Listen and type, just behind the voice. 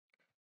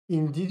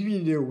In this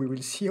video, we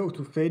will see how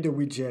to fade a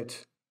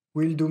widget.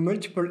 We'll do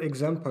multiple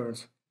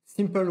examples,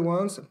 simple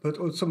ones but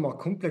also more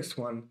complex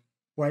ones,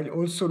 while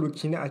also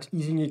looking at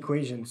easing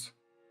equations.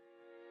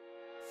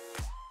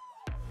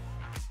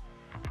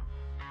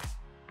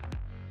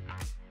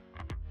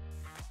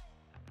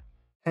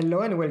 Hello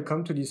and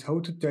welcome to this How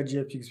to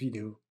TouchGFX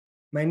video.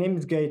 My name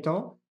is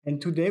Gaëtan,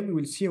 and today we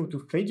will see how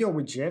to fade your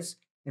widgets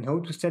and how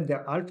to set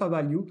their alpha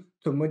value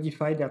to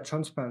modify their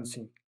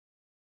transparency.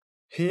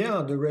 Here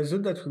are the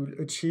results that we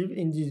will achieve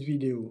in this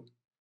video.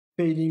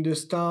 Fading the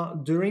star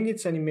during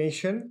its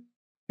animation,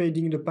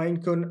 fading the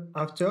pinecone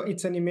after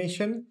its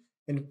animation,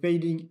 and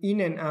fading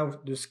in and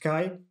out the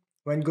sky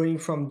when going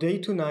from day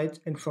to night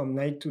and from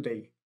night to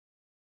day.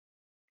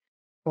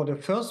 For the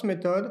first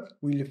method,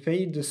 we'll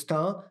fade the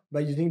star by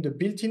using the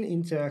built-in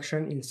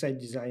interaction inside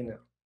Designer.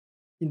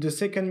 In the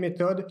second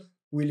method,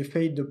 we'll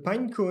fade the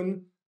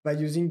pinecone by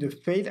using the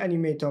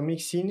FadeAnimator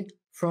mixin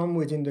from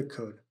within the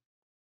code.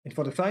 And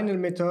for the final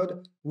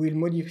method, we'll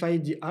modify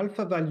the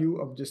alpha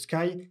value of the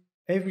sky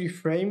every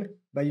frame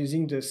by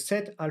using the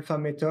setAlpha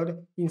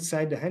method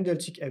inside the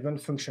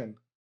HandleTickEvent function.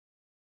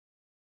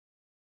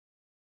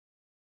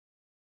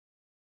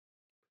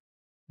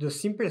 The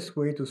simplest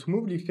way to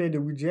smoothly fade a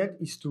widget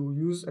is to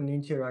use an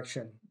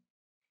interaction.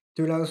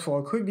 It allows for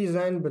a quick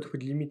design but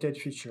with limited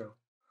feature.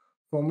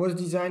 For most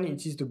design,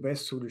 it is the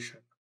best solution.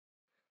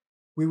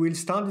 We will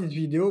start this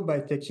video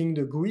by taking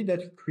the GUI that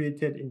we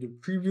created in the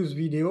previous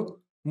video,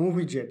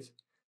 MoveWidget.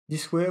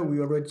 This way we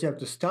already have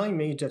the star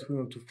image that we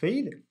want to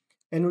fade,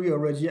 and we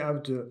already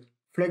have the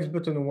flex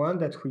button one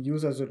that we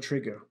use as a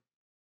trigger.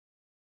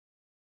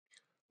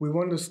 We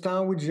want the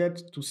star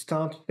widget to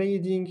start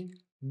fading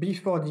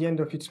before the end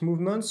of its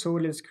movement, so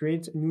let's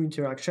create a new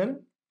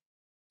interaction.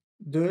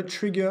 The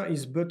trigger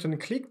is button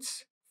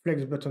clicked,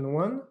 flex button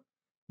 1.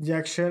 The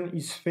action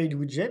is fade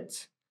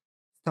widget,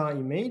 star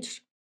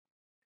image.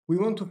 We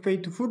want to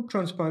fade to full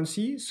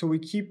transparency, so we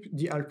keep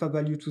the alpha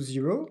value to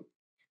 0.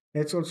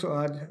 Let's also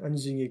add an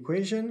easing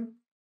equation.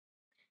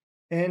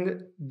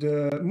 And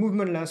the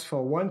movement lasts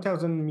for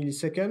 1000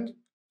 milliseconds,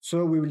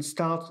 so we will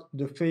start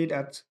the fade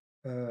at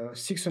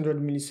 600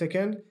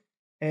 milliseconds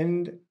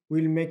and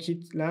we'll make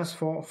it last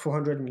for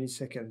 400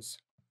 milliseconds.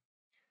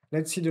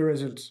 Let's see the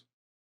results.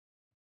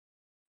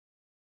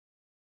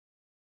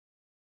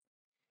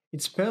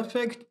 It's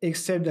perfect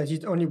except that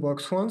it only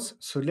works once,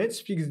 so let's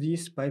fix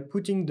this by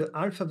putting the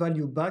alpha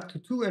value back to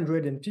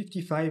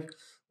 255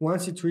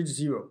 once it reaches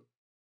 0.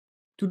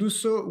 To do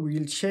so,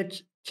 we'll check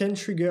can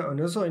trigger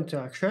another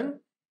interaction.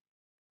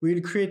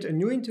 We'll create a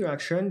new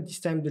interaction. This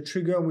time the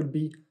trigger will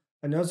be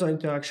another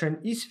interaction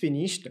is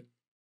finished.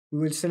 We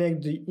will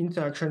select the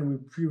interaction we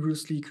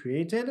previously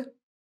created.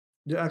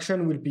 The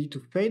action will be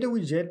to fade a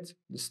widget,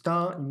 the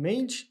star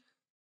image,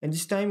 and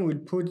this time we'll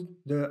put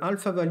the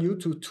alpha value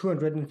to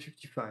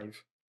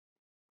 255.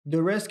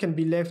 The rest can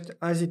be left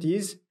as it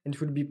is and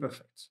it will be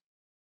perfect.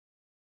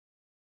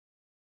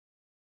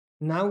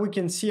 Now we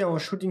can see our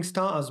shooting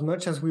star as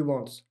much as we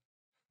want.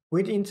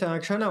 With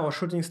interaction, our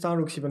shooting star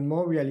looks even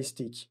more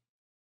realistic,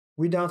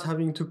 without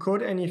having to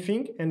code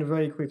anything and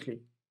very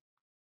quickly.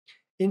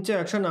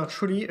 Interactions are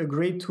truly a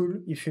great tool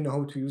if you know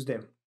how to use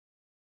them.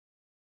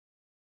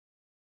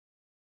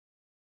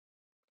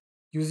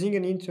 Using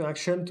an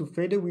interaction to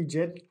fade a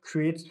widget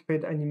creates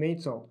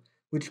FadeAnimator,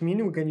 which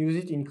means we can use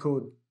it in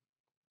code.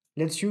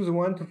 Let's use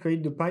one to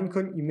fade the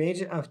pinecone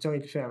image after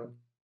it fell.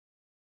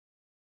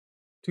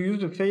 To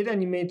use the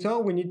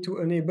FadeAnimator, we need to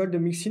enable the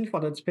mixin for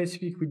that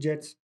specific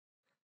widget.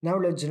 Now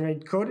let's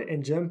generate code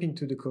and jump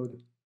into the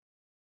code.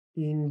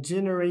 In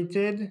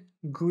generated,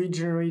 GUI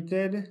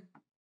generated,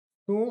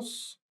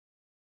 source,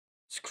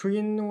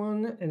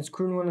 screen1 and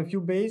screen1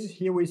 view base.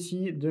 Here we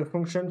see the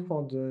function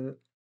for the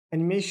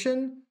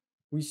animation.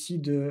 We see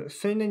the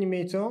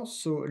FadeAnimator,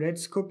 so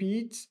let's copy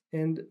it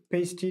and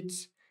paste it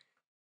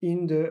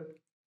in the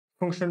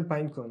function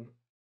pinecone.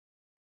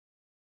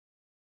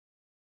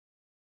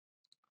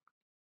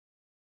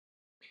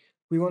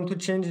 We want to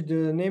change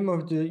the name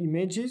of the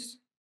images.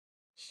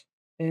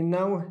 And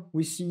now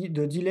we see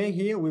the delay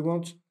here. We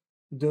want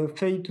the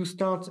fade to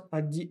start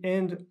at the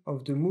end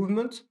of the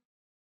movement.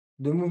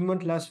 The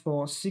movement lasts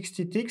for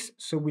 60 ticks,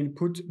 so we'll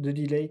put the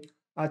delay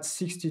at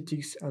 60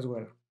 ticks as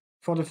well.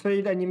 For the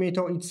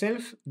FadeAnimator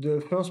itself,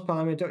 the first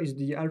parameter is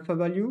the alpha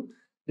value,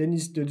 then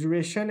is the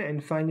duration,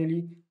 and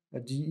finally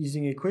the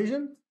easing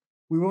equation.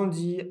 We want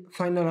the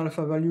final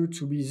alpha value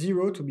to be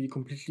 0, to be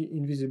completely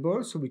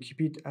invisible, so we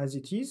keep it as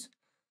it is.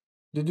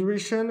 The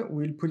duration,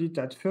 we'll put it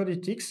at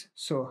 30 ticks,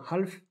 so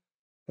half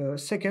a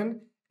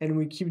second, and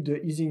we keep the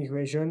easing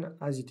equation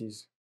as it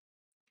is.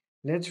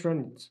 Let's run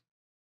it.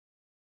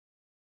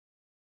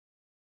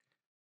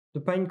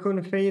 The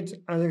pinecone fades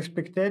as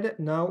expected.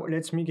 Now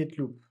let's make it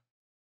loop.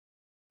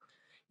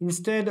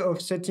 Instead of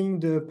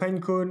setting the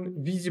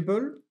pinecone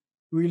visible,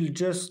 we'll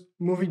just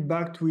move it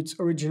back to its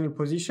original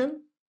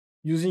position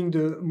using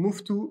the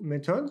moveTo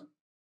method.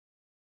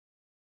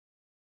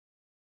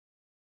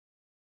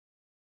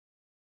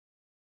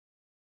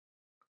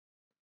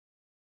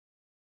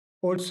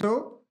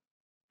 Also,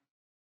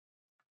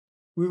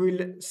 we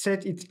will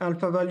set its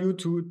alpha value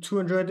to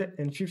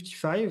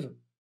 255,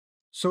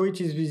 so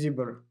it is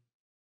visible.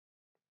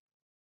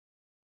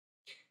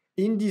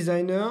 In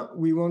Designer,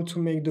 we want to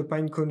make the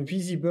pinecone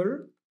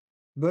visible,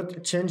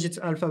 but change its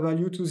alpha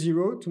value to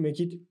 0 to make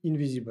it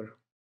invisible.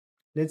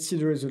 Let's see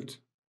the result.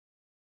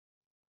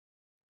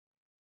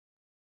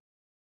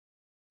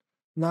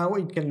 Now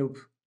it can loop.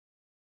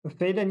 A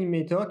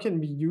FadeAnimator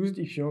can be used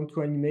if you want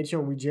to animate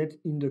your widget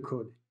in the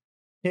code.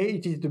 Here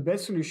it is the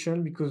best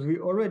solution because we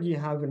already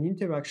have an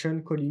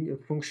interaction calling a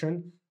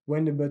function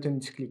when the button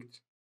is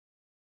clicked.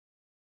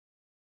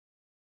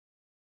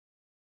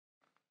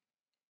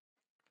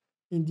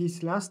 In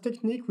this last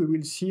technique, we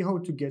will see how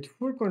to get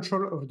full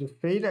control of the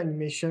fade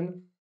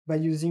animation by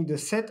using the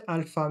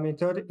setAlpha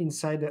method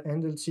inside the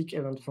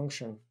HandleTickEvent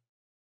function.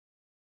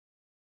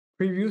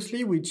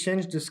 Previously, we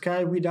changed the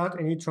sky without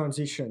any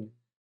transition.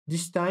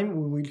 This time,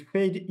 we will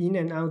fade in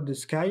and out the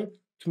sky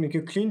to make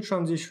a clean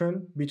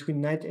transition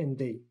between night and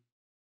day.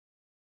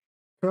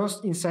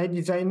 First, inside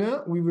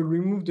Designer, we will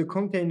remove the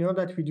container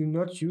that we do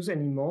not use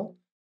anymore.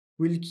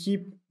 We'll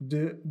keep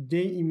the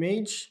day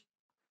image,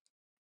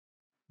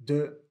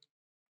 the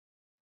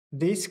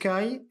day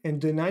sky,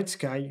 and the night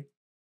sky.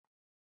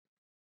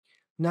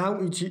 Now,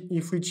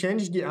 if we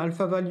change the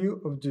alpha value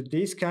of the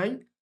day sky,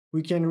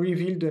 we can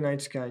reveal the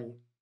night sky.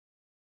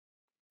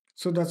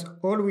 So that's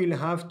all we'll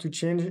have to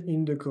change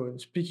in the code.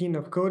 Speaking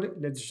of code,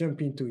 let's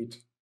jump into it.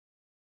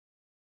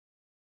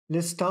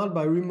 Let's start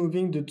by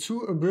removing the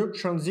two abrupt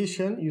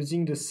transitions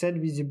using the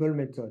setVisible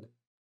method.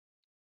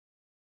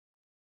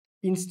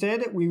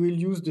 Instead, we will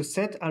use the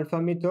setAlpha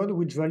method,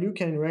 which value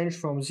can range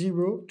from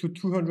 0 to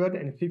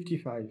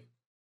 255.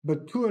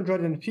 But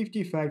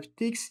 255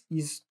 ticks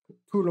is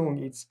too long,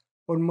 it's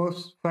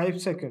almost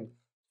 5 seconds.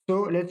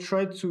 So let's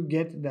try to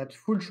get that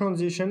full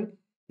transition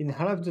in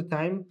half the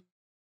time.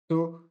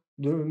 So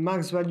the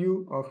max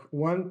value of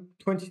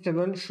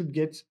 127 should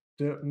get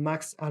the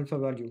max alpha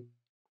value.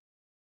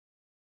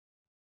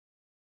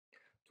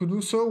 To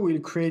do so,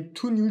 we'll create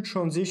two new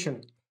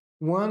transitions.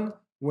 One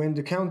when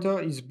the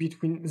counter is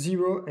between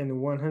 0 and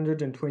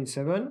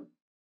 127.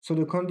 So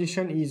the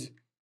condition is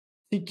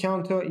tick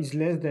counter is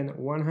less than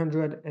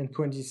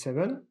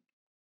 127.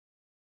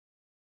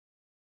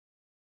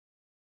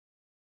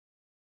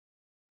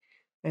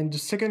 And the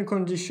second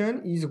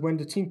condition is when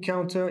the tick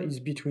counter is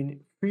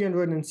between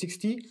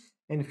 360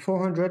 and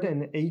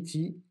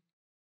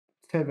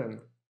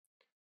 487.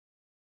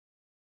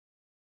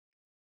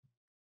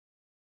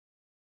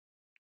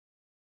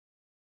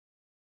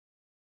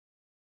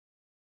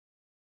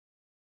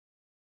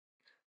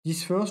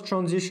 This first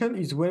transition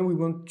is when we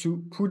want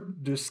to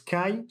put the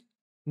sky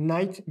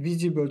night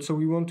visible, so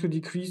we want to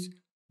decrease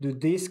the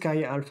day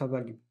sky alpha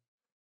value.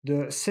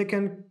 The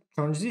second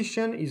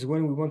transition is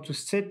when we want to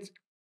set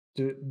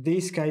the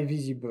day sky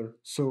visible,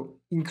 so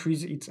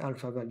increase its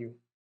alpha value.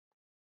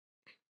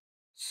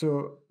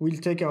 So we'll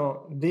take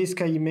our day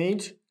sky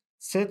image,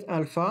 set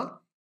alpha,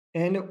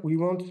 and we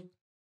want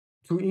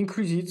to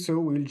increase it, so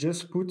we'll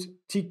just put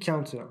tick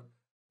counter.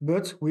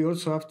 But we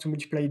also have to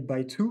multiply it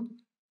by 2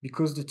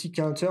 because the tick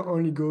counter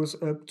only goes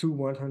up to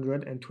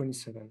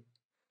 127.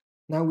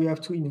 Now we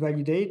have to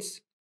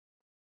invalidate,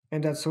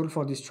 and that's all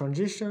for this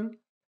transition.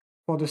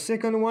 For the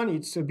second one,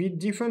 it's a bit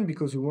different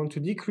because we want to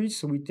decrease,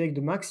 so we take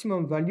the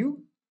maximum value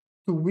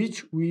to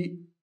which we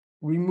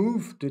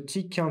remove the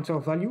tick counter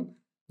value.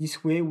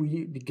 This way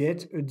we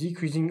get a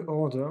decreasing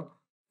order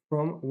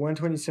from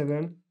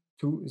 127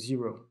 to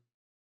 0.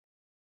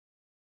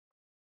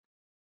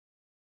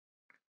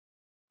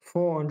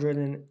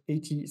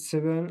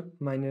 487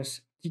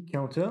 minus tick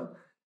counter,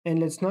 and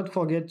let's not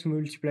forget to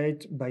multiply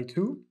it by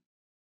 2.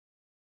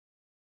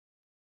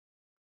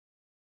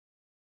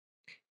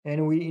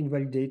 And we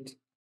invalidate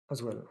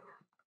as well.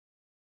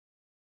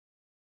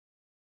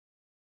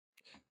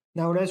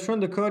 Now let's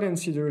run the code and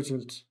see the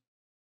result.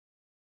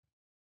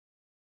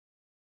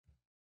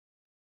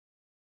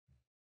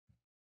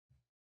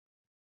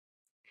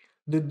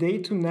 The day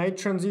to night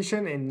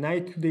transition and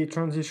night to day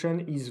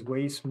transition is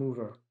way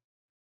smoother.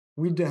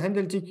 With the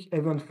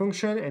HandleTickEvent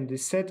function and the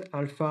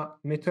setAlpha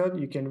method,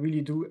 you can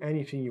really do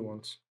anything you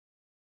want.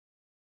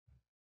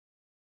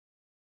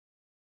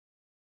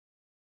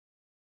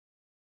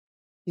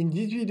 In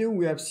this video,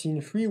 we have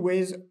seen 3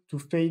 ways to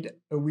fade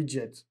a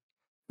widget.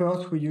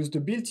 First, we use the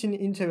built-in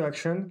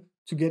interaction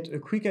to get a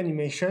quick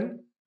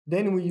animation.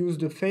 Then we use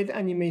the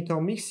FadeAnimator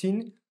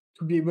mixin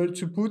to be able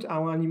to put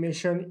our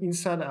animation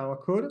inside our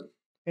code.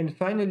 And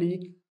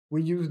finally,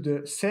 we use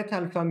the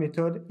setAlpha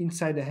method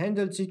inside the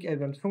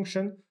HandleTickEvent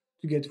function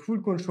to get full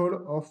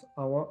control of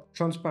our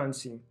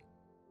transparency.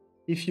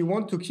 If you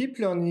want to keep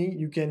learning,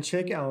 you can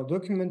check our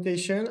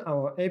documentation,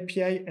 our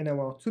API, and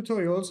our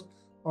tutorials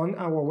on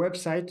our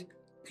website.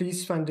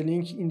 Please find the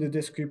link in the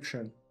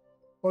description.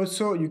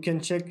 Also, you can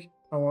check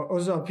our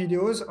other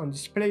videos on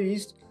this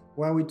playlist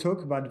where we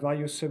talk about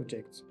various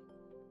subjects.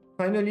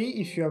 Finally,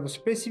 if you have a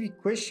specific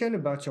question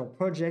about your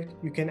project,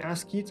 you can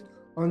ask it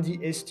on the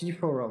ST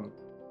forum.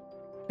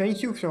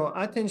 Thank you for your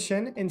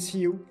attention and see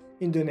you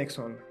in the next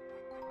one.